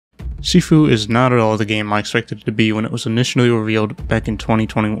Sifu is not at all the game I expected it to be when it was initially revealed back in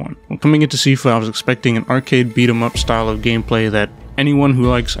 2021. When coming into Sifu, I was expecting an arcade beat-em-up style of gameplay that anyone who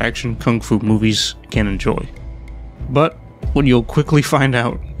likes action kung fu movies can enjoy. But what you'll quickly find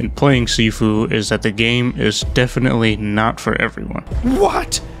out in playing Sifu is that the game is definitely not for everyone.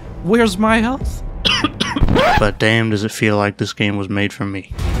 What? Where's my health? But damn does it feel like this game was made for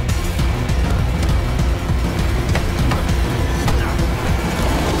me.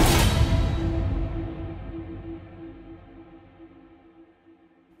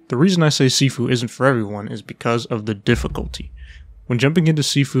 The reason I say Sifu isn't for everyone is because of the difficulty. When jumping into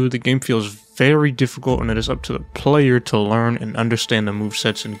Sifu, the game feels very difficult and it is up to the player to learn and understand the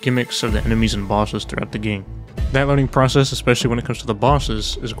movesets and gimmicks of the enemies and bosses throughout the game. That learning process, especially when it comes to the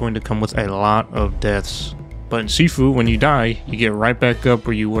bosses, is going to come with a lot of deaths. But in Sifu, when you die, you get right back up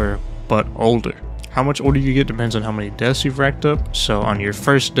where you were, but older. How much older you get depends on how many deaths you've racked up. So on your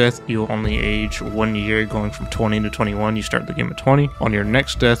first death, you'll only age 1 year, going from 20 to 21. You start the game at 20. On your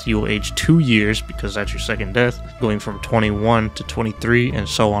next death, you'll age 2 years, because that's your second death, going from 21 to 23, and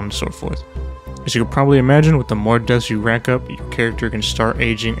so on and so forth. As you can probably imagine, with the more deaths you rack up, your character can start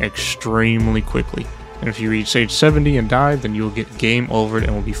aging extremely quickly. And if you reach age 70 and die, then you'll get game overed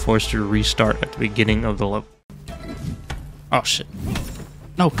and will be forced to restart at the beginning of the level. Oh shit.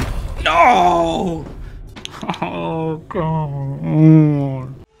 No! No! Oh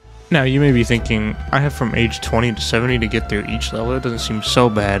god. Now you may be thinking, I have from age 20 to 70 to get through each level, it doesn't seem so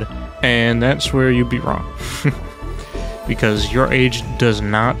bad, and that's where you'd be wrong. Because your age does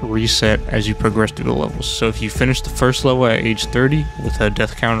not reset as you progress through the levels. So if you finish the first level at age 30 with a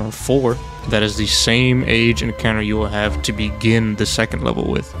death counter of 4, that is the same age encounter you will have to begin the second level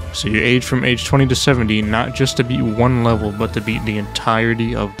with. So you age from age 20 to 70, not just to beat one level, but to beat the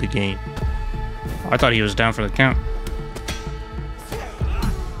entirety of the game. I thought he was down for the count.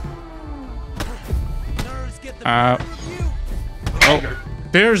 Oh.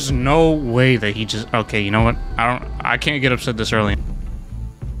 There's no way that he just... Okay, you know what? I can't get upset this early.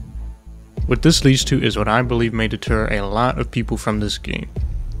 What this leads to is what I believe may deter a lot of people from this game.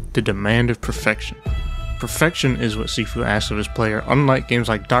 The demand of perfection. Perfection is what Sifu asks of his player, unlike games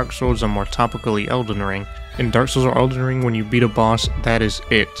like Dark Souls and more topically Elden Ring. In Dark Souls or Elden Ring, when you beat a boss, that is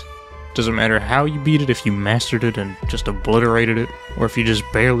it. Doesn't matter how you beat it, if you mastered it and just obliterated it, or if you just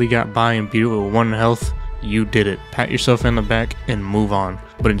barely got by and beat it with 1 health, you did it. Pat yourself in the back and move on.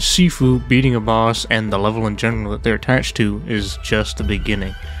 But in Sifu, beating a boss and the level in general that they're attached to is just the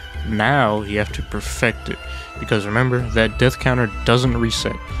beginning. Now you have to perfect it, because remember, that death counter doesn't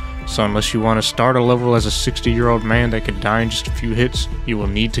reset. So unless you want to start a level as a 60-year-old man that can die in just a few hits, you will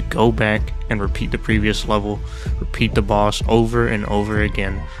need to go back and repeat the previous level, repeat the boss over and over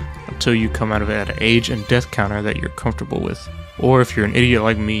again, until you come out of it at an age and death counter that you're comfortable with. Or if you're an idiot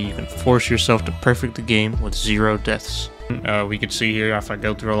like me, you can force yourself to perfect the game with 0 deaths. We can see here, if I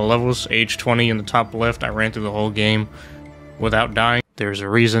go through all the levels, age 20 in the top left, I ran through the whole game without dying. There's a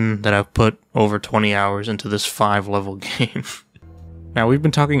reason that I've put over 20 hours into this 5-level game. Now, we've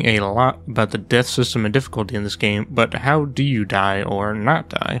been talking a lot about the death system and difficulty in this game, but how do you die or not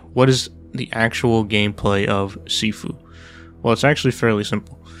die? What is the actual gameplay of Sifu? Well, it's actually fairly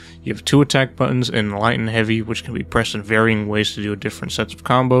simple. You have 2 attack buttons in light and heavy, which can be pressed in varying ways to do different sets of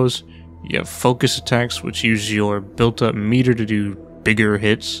combos. You have focus attacks, which use your built-up meter to do bigger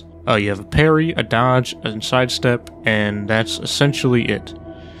hits. You have a parry, a dodge, a sidestep, and that's essentially it.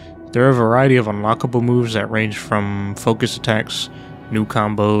 There are a variety of unlockable moves that range from focus attacks, new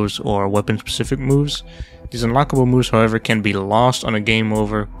combos, or weapon-specific moves. These unlockable moves, however, can be lost on a game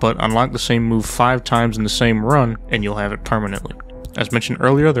over, but unlock the same move 5 times in the same run, and you'll have it permanently. As mentioned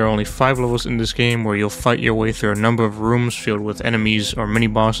earlier, there are only 5 levels in this game where you'll fight your way through a number of rooms filled with enemies or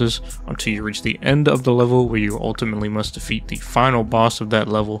mini-bosses until you reach the end of the level, where you ultimately must defeat the final boss of that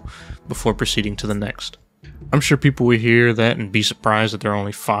level before proceeding to the next. I'm sure people will hear that and be surprised that there are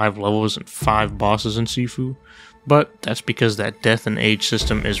only 5 levels and 5 bosses in Sifu, but that's because that death and age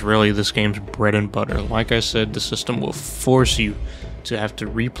system is really this game's bread and butter. Like I said, the system will force you to have to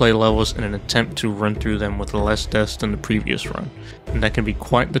replay levels in an attempt to run through them with less deaths than the previous run, and that can be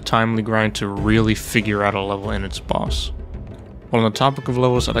quite the timely grind to really figure out a level and its boss. Well, on the topic of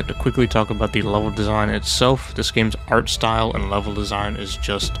levels, I'd like to quickly talk about the level design itself. This game's art style and level design is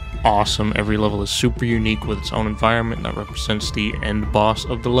just awesome. Every level is super unique with its own environment that represents the end boss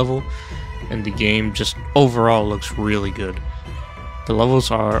of the level, and the game just overall looks really good. The levels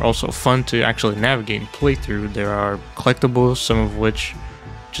are also fun to actually navigate and play through. There are collectibles, some of which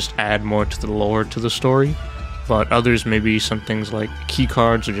just add more to the lore to the story, but others may be some things like key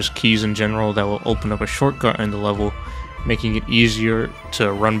cards or just keys in general that will open up a shortcut in the level making it easier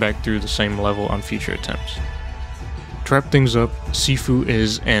to run back through the same level on future attempts. To wrap things up, Sifu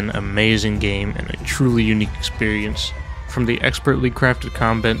is an amazing game and a truly unique experience. From the expertly crafted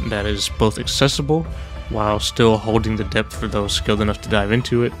combat that is both accessible while still holding the depth for those skilled enough to dive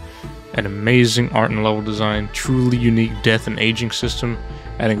into it, an amazing art and level design, truly unique death and aging system,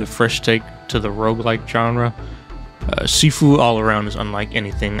 adding a fresh take to the roguelike genre. Sifu all around is unlike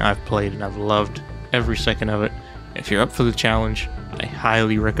anything I've played, and I've loved every second of it. If you're up for the challenge, I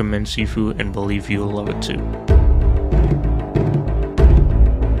highly recommend Sifu and believe you'll love it too.